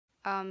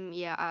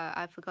Yeah,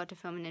 I forgot to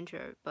film an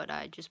intro, but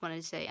I just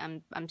wanted to say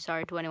I'm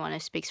sorry to anyone who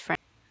speaks French.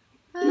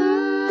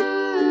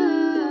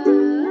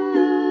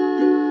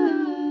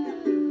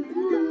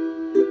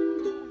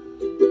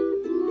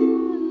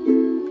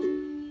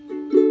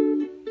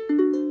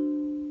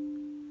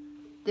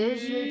 Des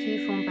yeux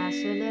qui font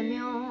passer les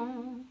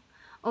miens,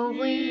 au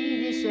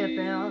bruit des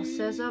super,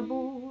 ça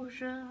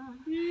bouge.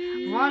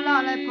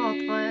 Voilà les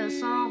portraits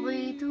sans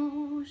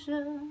retouche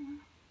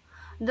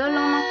de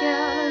l'homme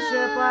auquel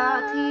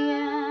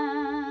j'appartiens.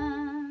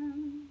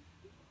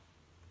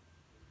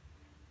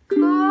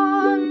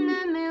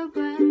 Connais mille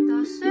peines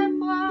dans ses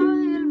bras,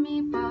 il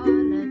m'y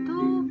parle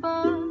tout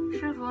bas.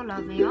 Je vois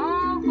la vie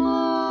en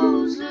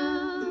rose.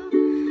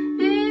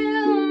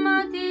 Il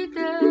m'a dit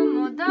des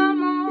mots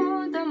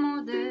d'amour, des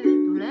mots de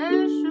tous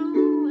les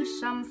jours, et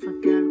ça me fait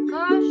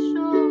quelque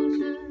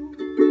chose.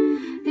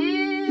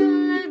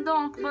 Il est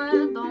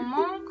d'entrée dans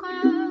mon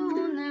cœur,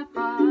 on n'est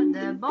pas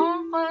des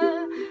bons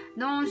frères,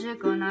 dont je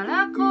connais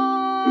la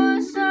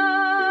cause.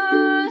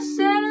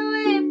 C'est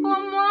lui pour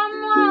moi,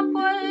 moi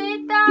pour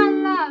lui dans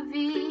la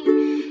vie.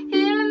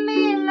 Il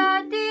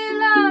m'a dit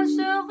la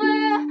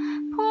serait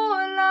pour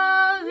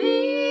la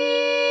vie.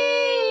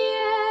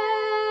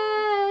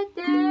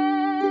 Et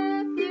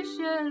dès que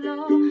je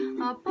l'ai,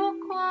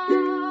 pourquoi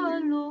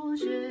l'eau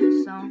je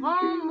sens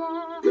en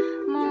moi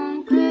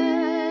mon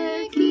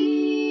cœur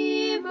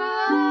qui bat.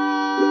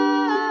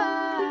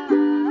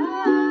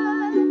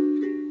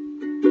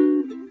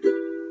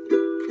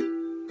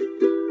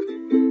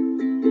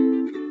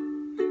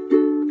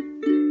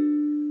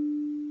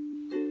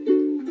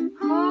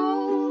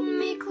 Hold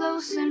me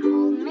close and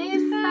hold me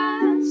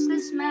fast,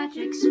 this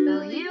magic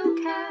spell you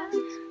cast,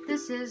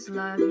 this is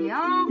la vie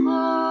en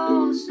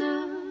rose.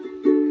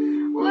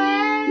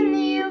 When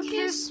you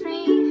kiss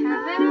me,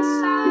 heaven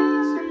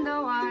sighs, and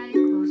though I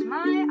close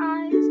my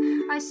eyes,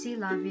 I see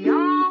la vie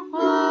en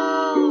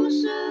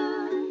rose.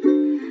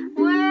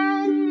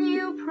 When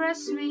you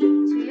press me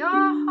to your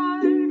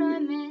heart,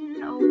 I'm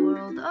in a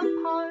world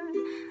apart,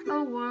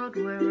 a world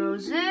where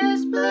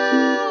roses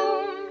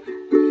bloom.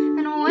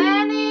 And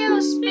when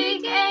you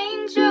speak,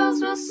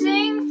 angels will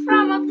sing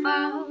from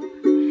above.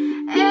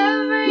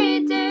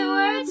 Everyday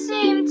words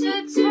seem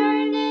to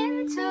turn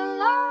into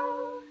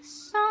love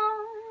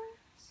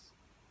songs.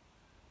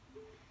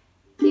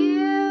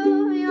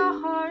 Give your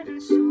heart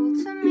and soul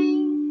to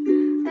me,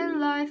 and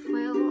life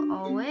will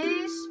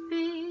always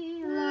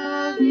be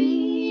la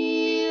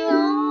vie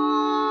en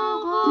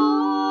rose.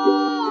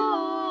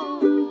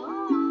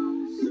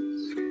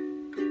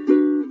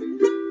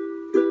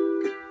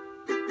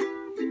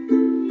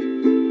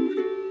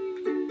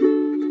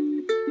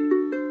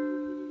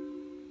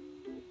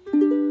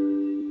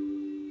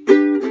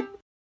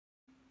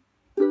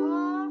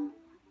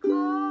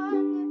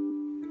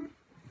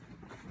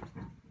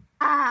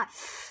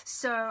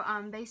 So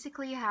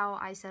basically how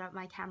I set up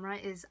my camera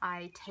is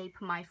I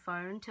tape my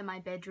phone to my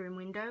bedroom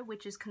window,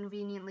 which is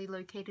conveniently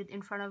located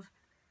in front of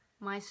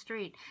my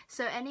street.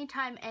 So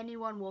anytime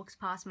anyone walks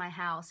past my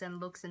house and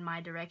looks in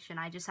my direction,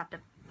 I just have to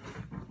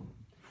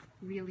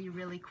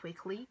really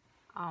quickly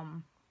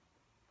I'm